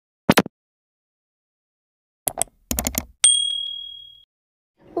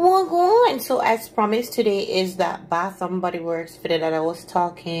And so as promised, today is that Bath and Body Works video that I was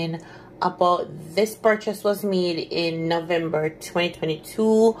talking about. This purchase was made in November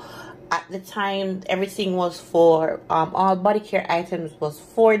 2022. At the time, everything was for all body care items was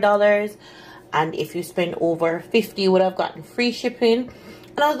 $4, and if you spend over $50 you would have gotten free shipping.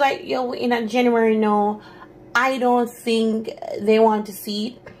 And I was like, yo, in January now, I don't think they want to see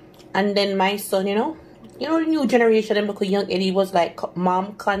it. And then my son, the new generation, them look young Eddie was like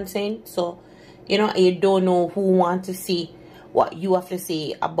mom content. So, you don't know who want to see what you have to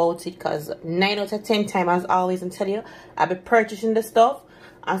say about it. Because 9 out of 10 times, as always, I tell you, I be purchasing the stuff.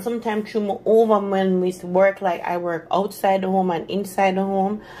 And sometimes through my overwhelmed with work, like I work outside the home and inside the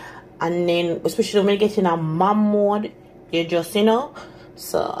home. And then, especially when you get in a mom mode, you just,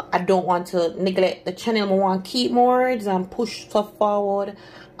 So I don't want to neglect the channel. I want to keep more and push stuff forward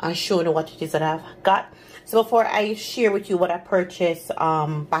and show you what it is that I've got. So before I share with you what I purchased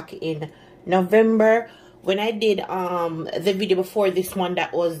back in November, when I did the video before this one,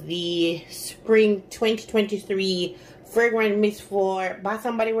 that was the spring 2023 fragrance mist for Bath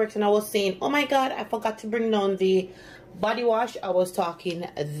and Body Works, and I was saying, oh my god, I forgot to bring down the body wash. I was talking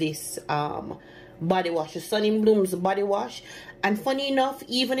this body wash, the Sun in Blooms body wash. And funny enough,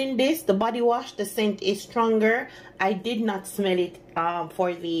 even in this, the body wash, the scent is stronger. I did not smell it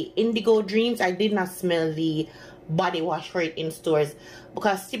for the Indigo Dreams. I did not smell the body wash for it in stores,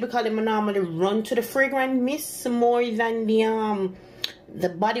 because typically I normally run to the fragrance mist more than the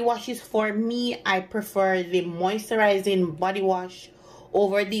body washes. For me, I prefer the moisturizing body wash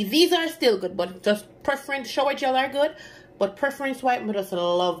over these. These are still good, but just preference, shower gel are good, but preference wise, I just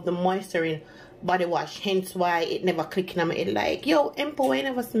love the moisturizing body wash, hence why it never clicked in my head like, yo, Empo, I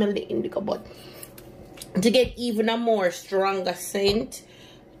never smell the indigo. But to get even a more stronger scent,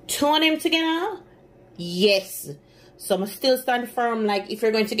 turn them together, yes. So I'm still stand firm, like if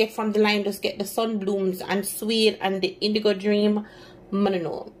you're going to get from the line, just get the Sun Blooms and Sweet and the Indigo Dream. I don't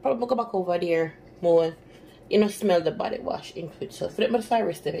know, probably go back over there more, smell the body wash in itself. Let me try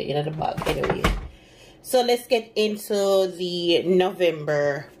rest of it in the bag anyway. So let's get into the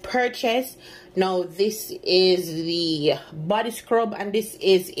November purchase. Now this is the body scrub, and this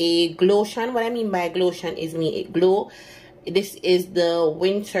is a glotion. What I mean by glotion is a glow. This is the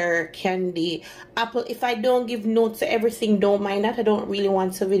winter candy apple. If I don't give notes to everything, don't mind that. I don't really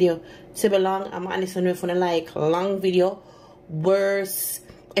want the video to be long. I'm honestly not gonna like long video. Worse,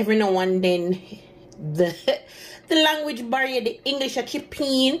 every now and then the language barrier, the English a chip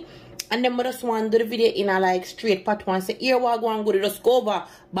in. And then I just want to do the video in a like straight part one. Say, here we go and go to just go over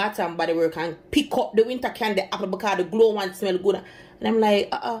Bath and Body Works and pick up the winter candy apple because the glow one smell good. And I'm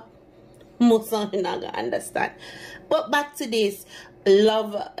like, most of them not gonna understand. But back to this.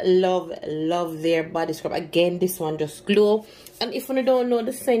 Love their body scrub. Again, this one just glow. And if you don't know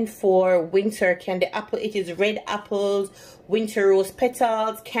the scent for winter candy apple, it is red apples, winter rose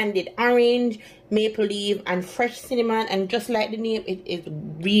petals, candied orange, maple leaf, and fresh cinnamon. And just like the name, it is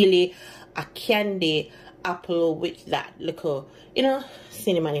really a candy apple with that little,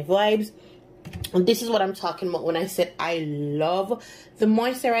 cinnamon vibes. And this is what I'm talking about when I said I love the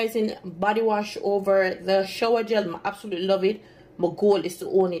moisturizing body wash over the shower gel. I absolutely love it. My goal is to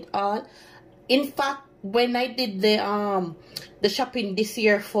own it all. In fact, when I did the shopping this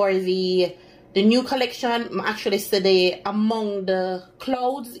year for the new collection, I'm actually today among the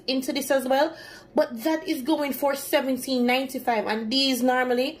clouds into this as well. But that is going for $17.95, and these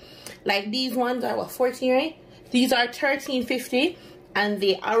normally, like these ones are what, $14, right? These are $13.50, and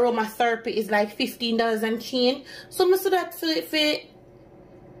the aromatherapy is like $15 and change. So I said that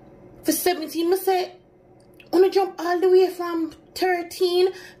for 17, I say, I'm gonna jump all the way from 13,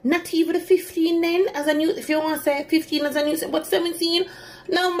 not even the 15 then, as a new, if you want to say 15 as a new, but 17,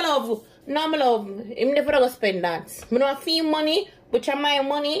 no my love, I'm never gonna spend that. I don't feel money, which are my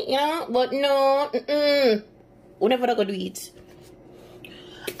money, but no, we never gonna do it.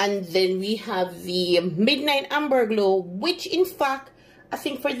 And then we have the Midnight Amber Glow, which in fact, I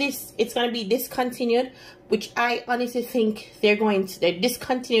think for this, it's gonna be discontinued, which I honestly think they're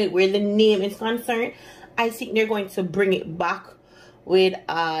discontinued where the name is concerned. I think they're going to bring it back with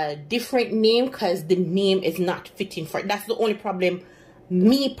a different name, because the name is not fitting for it. That's the only problem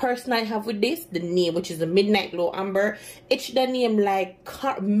me personally have with this, the name, which is the Midnight Glow Amber. It should have named like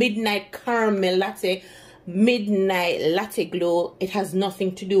Midnight Caramel Latte, Midnight Latte Glow. It has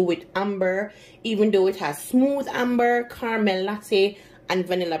nothing to do with amber, even though it has smooth amber, caramel latte, and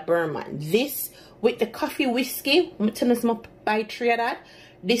vanilla Burman. This with the coffee whiskey, I'm telling you, buy 3 of that.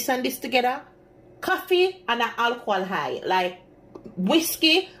 This and this together, coffee and an alcohol high, like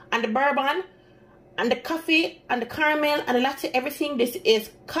whiskey and the bourbon and the coffee and the caramel and the latte, everything. This is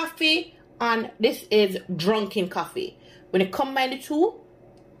coffee and this is drunken coffee. When you combine the two,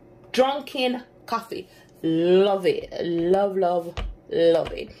 drunken coffee. Love it. Love, love,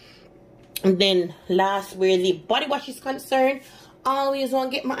 love it. And then last, where the body wash is concerned, always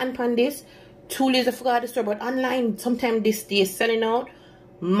want to get my hand on this. 2 days I forgot the store, but online sometimes this day is selling out.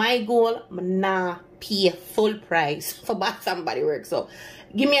 My goal, nah, pay full price for Bath and Body Works. So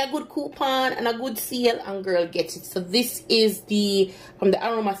give me a good coupon and a good sale and girl gets it. So this is the from the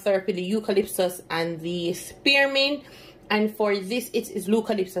aromatherapy, the eucalyptus and the spearmint. And for this, it is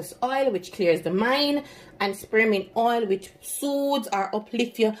eucalyptus oil, which clears the mind, and spearmint oil, which soothes or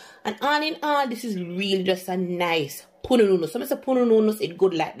uplifts you. And all in all, this is really just a nice punununus. So Mr. Punununus, it's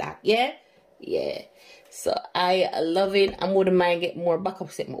good like that, yeah? Yeah. So I love it. I wouldn't mind get more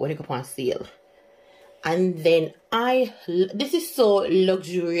backup set when it comes on sale. And then this is so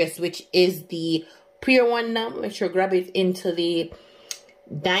luxurious, which is the Pure one now. Make sure grab it into the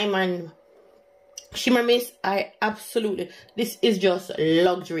diamond shimmer mist. This is just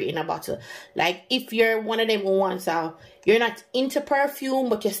luxury in a bottle. Like if you're one of them who wants you're not into perfume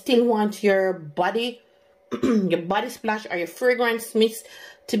but you still want your body your body splash or your fragrance mix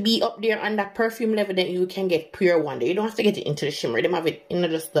to be up there on that perfume level, then you can get Pure Wonder. You don't have to get it into the shimmer. They have it in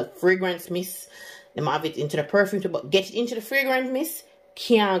just the fragrance mist. They have it into the perfume too, but get it into the fragrance mist,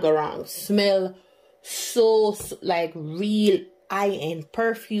 can't go wrong. Smell so like real high-end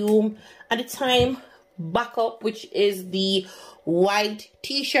perfume. At the time, backup, which is the white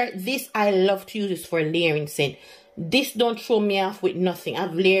t-shirt. This I love to use this for layering scent. This don't throw me off with nothing.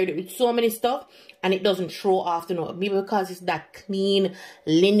 I've layered it with so many stuff and it doesn't throw off the note. Maybe because it's that clean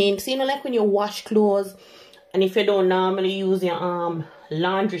linen. So you know, like when you wash clothes and if you don't normally use your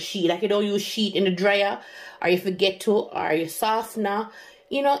laundry sheet, like you don't use sheet in the dryer, or you forget to, or you softener,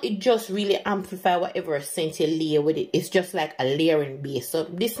 you know, it just really amplify whatever scent you layer with it. It's just like a layering base. So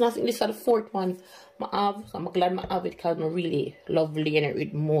this is the fourth one I have. So I'm glad I have it because I really love layering it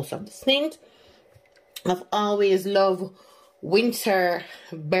with most of the scent. I've always loved Winter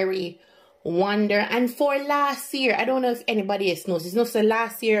Berry Wonder. And for last year, I don't know if anybody else knows, it's not so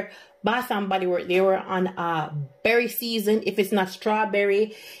last year, Bath and Body Works, they were on a berry season. If it's not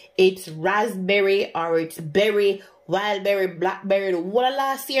strawberry, it's raspberry or it's berry, wild berry, blackberry. The whole of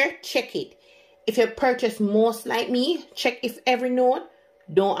last year, check it. If you purchase most like me, check if every note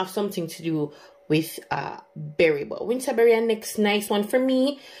don't have something to do with berry. But winter berry and next nice one for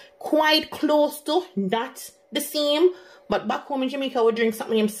me, quite close to, not the same, but back home in Jamaica we drink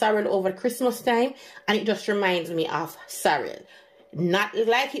something named sorrel over Christmas time, and it just reminds me of sorrel. Not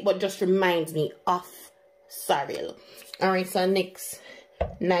like it, but just reminds me of sorrel. Alright, so next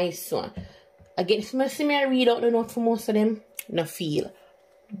nice one. Again, if you see me I read out the note for most of them, no feel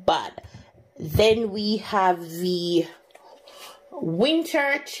bad. Then we have the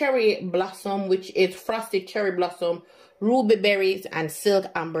Winter Cherry Blossom, which is frosted cherry blossom, ruby berries, and silk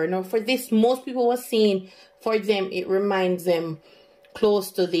amber. Now for this, most people were saying for them it reminds them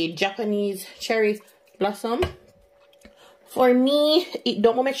close to the Japanese cherry blossom. For me, it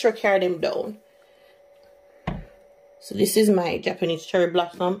don't make sure I carry them down. So this is my Japanese cherry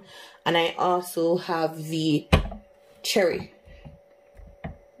blossom, and I also have the cherry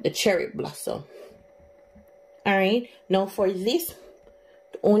blossom. Alright, now for this,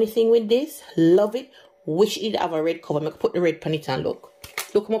 the only thing with this, love it, wish it have a red cover. I'm going to put the red on it and look.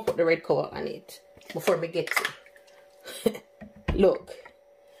 Look, I'm going to put the red cover on it before we get to look.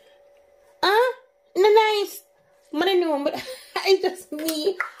 Nice. I don't know, but it's just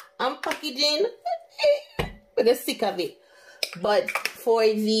me. I'm packaging. But I'm sick of it. But for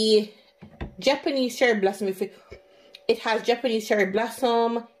the Japanese cherry blossom, it has Japanese cherry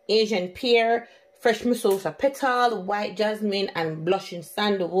blossom, Asian pear, fresh mimosa petal, white jasmine, and blushing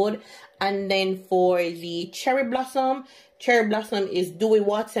sandalwood. And then for the cherry blossom is dewy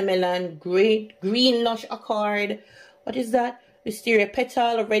watermelon, green lush accord. What is that? Wisteria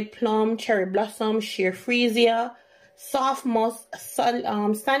petal, red plum, cherry blossom, sheer freesia, soft moss,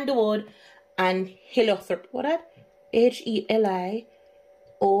 sandalwood, and heliothropy. What that? H-E-L-I-O-T-R-O-P,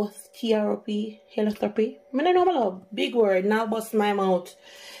 heliothropy. I don't know, big word, now bust my mouth.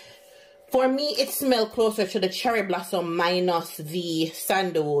 For me, it smells closer to the cherry blossom minus the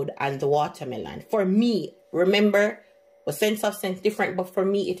sandalwood and the watermelon. For me, remember, the sense of scent different, but for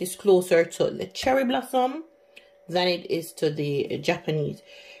me, it is closer to the cherry blossom than it is to the Japanese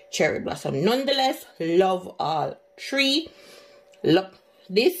cherry blossom. Nonetheless, love all three. Look,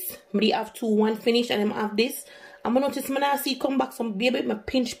 this, I have two, one finish, and I have this. I'm gonna notice when I see it come back some baby, I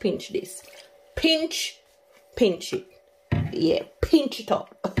pinch this. Pinch it. Yeah, pinch it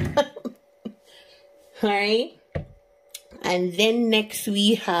up. Alright. And then next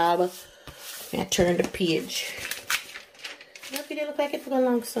we have, I turn the page. That video look like it for a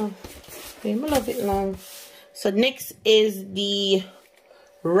long so. I love it long. So next is the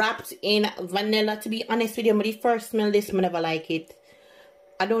wrapped in vanilla. To be honest with you, when I first smell this, I never like it.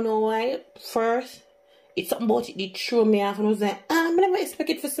 I don't know why. First, it's something about it that threw me off, and I was like, I never expect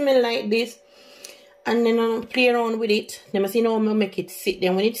it to smell like this. And then I play around with it. Then I see how I make it sit.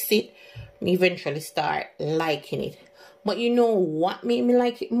 Then when it sit, I eventually start liking it. But you know what made me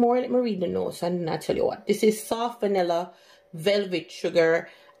like it more? Let me read the notes and I'll tell you what. This is soft vanilla, velvet sugar,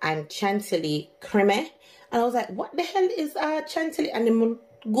 and chantilly creme. And I was like, what the hell is chantilly? And then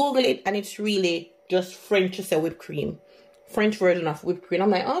Google it, and it's really just French to say whipped cream. French version of whipped cream. I'm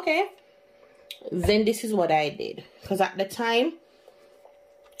like, okay. Then this is what I did. Because at the time,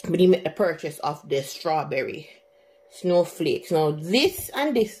 we made the purchase of the strawberry snowflakes. Now, this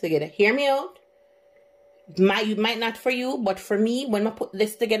and this together. Hear me out. You might not for you, but for me, when I put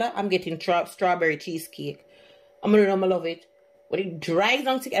this together, I'm getting strawberry cheesecake. I'm gonna love it. When it dries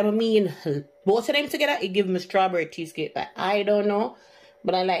down together, I mean, both of them together, it gives me strawberry cheesecake. But I don't know,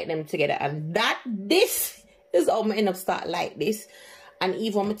 but I like them together. And this is how I end up start like this. And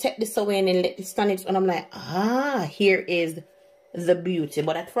even when I take this away and then let this stand it, and I'm like, here is the beauty.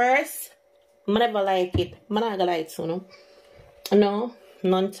 But at first, I never like it. I'm not gonna like it soon. No,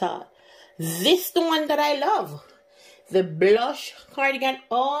 none at all. This the one that I love. The blush cardigan.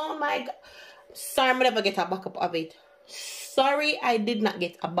 Oh my god. Sorry, I never get a backup of it. Sorry, I did not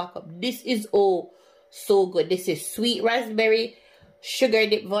get a backup. This is so good. This is sweet raspberry, sugar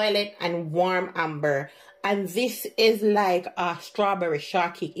dip violet, and warm amber. And this is like a strawberry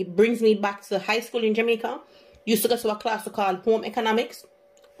shortcake. It brings me back to high school in Jamaica. Used to go to a class called home economics,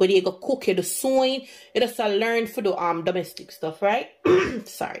 where you go cook, you do sewing, you just learn for the domestic stuff, right?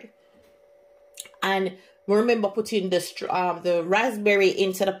 Sorry. And remember putting the raspberry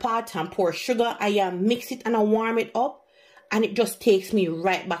into the pot and pour sugar. I mix it and I warm it up, and it just takes me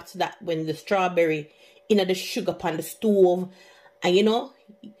right back to that when the strawberry the sugar upon the stove, and you know,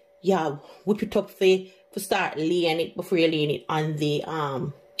 whip it up for start laying it before you laying it on the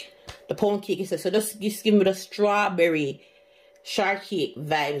pound cake. So just give me the strawberry shortcake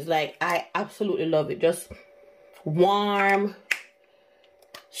vibes. Like, I absolutely love it. Just warm,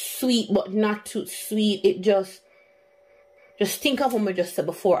 sweet but not too sweet. It just think of what I just said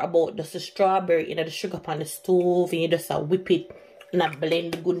before about just the strawberry, the sugar upon the stove, and you just whip it and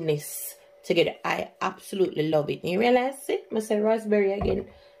blend the goodness together. I absolutely love it. And you realize it? I said raspberry again.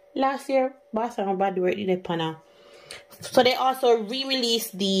 Last year, boss and bad word in the panel. So they also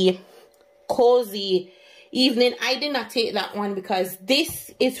re-released the Cozy Evening. I did not take that one because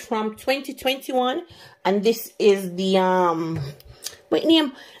this is from 2021, and this is the what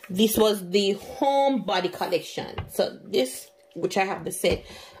name? This was the Homebody collection. So this, which I have the set,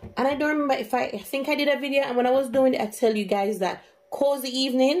 and I don't remember if I think I did a video, and when I was doing it, I tell you guys that Cozy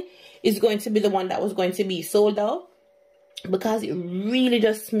Evening is going to be the one that was going to be sold out, because it really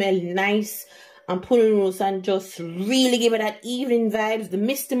just smelled nice and pulling rose and just really give it that evening vibes, the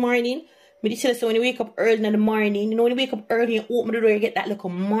misty morning. But so when you wake up early in the morning, you know, when you wake up early and open the door, you get that little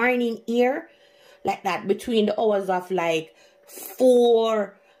morning air like that between the hours of like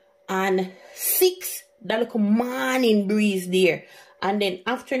 4 and 6, that little morning breeze there. And then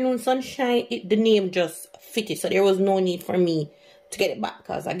afternoon sunshine, the name just fitted, so there was no need for me to get it back,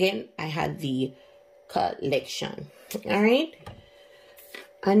 because again, I had the collection. Alright,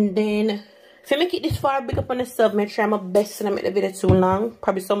 and then if I make it this far, big up on myself, make sure I'm my best and I make the video too long.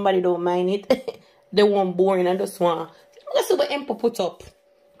 Probably somebody don't mind it. They want boring and just want, let's see what Empo put up.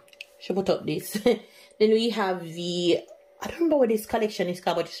 She put up this. Then we have the, I don't remember what this collection is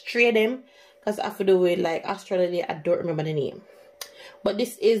called, but it's 3 of them, because I have to do with like astrology. I don't remember the name. But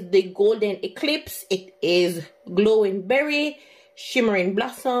this is the Golden Eclipse. It is Glowing Berry, Shimmering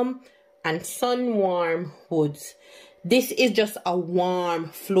Blossom, and Sun Warm Woods. This is just a warm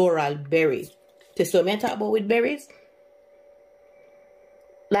floral berry. This is what I talk about with berries.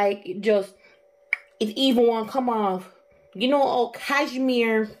 Like, it even won't come off. You know how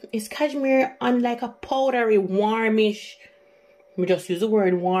cashmere is cashmere on like a powdery, warmish. Let me just use the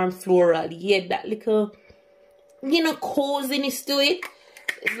word warm floral. Yeah, that little, you know, coziness to it.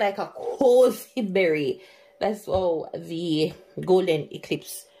 It's like a cozy berry. That's all the Golden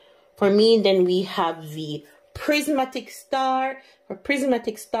Eclipse. For me, then we have the Prismatic Star. For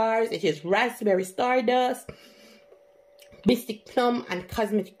Prismatic Stars, it is Raspberry Stardust, Mystic Plum, and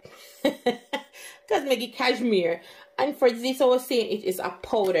Cosmetic Cashmere. And for this, I was saying it is a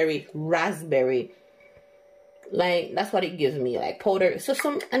powdery raspberry. Like, that's what it gives me, like powder. So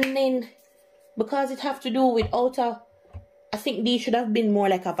and then because it have to do with outer. I think these should have been more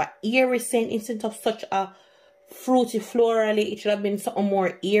like of a eerie scent instead of such a fruity florally. It should have been something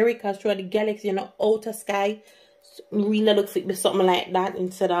more eerie because throughout the galaxy, you know, outer sky really looks like there's something like that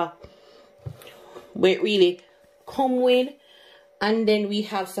instead of where it really come with. And then we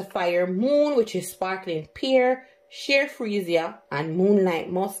have Sapphire Moon, which is sparkling pear, sheer freesia, and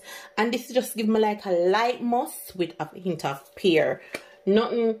moonlight musk. And this just give me like a light musk with a hint of pear.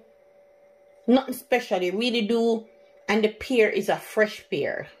 Nothing special. They really do. And the pear is a fresh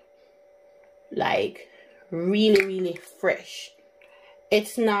pear. Like really, really fresh.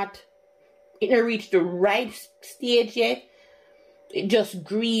 It's not, it didn't reach the ripe stage yet. It just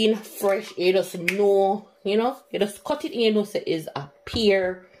green, fresh. You just know, you know, you just cut it in, you know, so it is a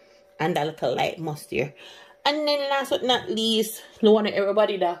pear and a little light mustard. And then last but not least, the one that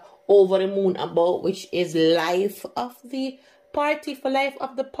everybody that over the moon about, which is Life of the Party. For Life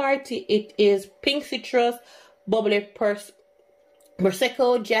of the Party, it is pink citrus, bubbly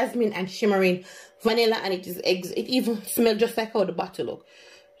prosecco, jasmine, and shimmering vanilla, and it is eggs. It even smells just like how the bottle look,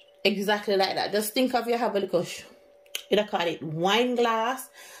 exactly like that. Just think of, you have a little, you call it wine glass,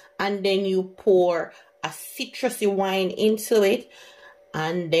 and then you pour a citrusy wine into it,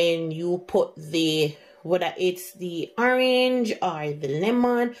 and then you put the, whether it's the orange or the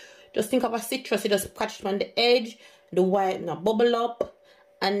lemon, just think of a citrus. You just catch it on the edge, the wine now bubble up,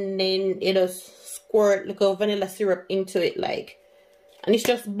 and then you just squirt like a vanilla syrup into it, like, and it's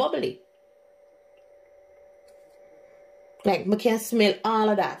just bubbly. Like, we can smell all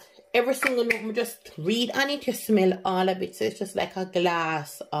of that. Every single note, we just read on it, you smell all of it. So it's just like a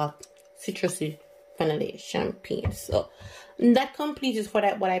glass of citrusy vanilla champagne. So that completes for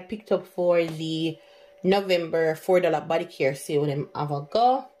that what I picked up for the November $4 body care sale with them have a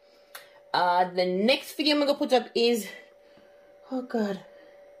go. The next video I'm gonna put up is, oh god,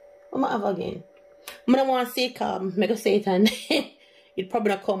 what am I have again? I don't want to say it, I'm gonna say it and it probably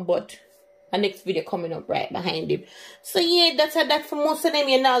not come, but a next video coming up right behind him. So yeah, that's that for most of them.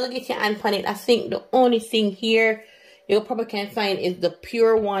 You now look at your hand pan it. I think the only thing here you probably can find is the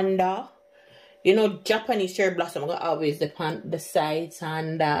Pure Wonder. You know, Japanese cherry blossom are always the the sides,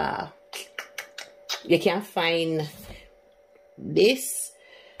 and you can find this.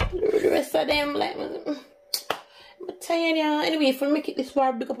 The rest of them, like, I'm tired, yeah. Anyway, if I make it this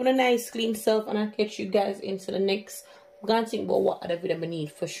far, pick up on a nice clean self, and I'll catch you guys into the next. I'm gonna think about what other video I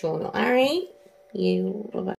need for sure. Alright? Yeah, bye bye.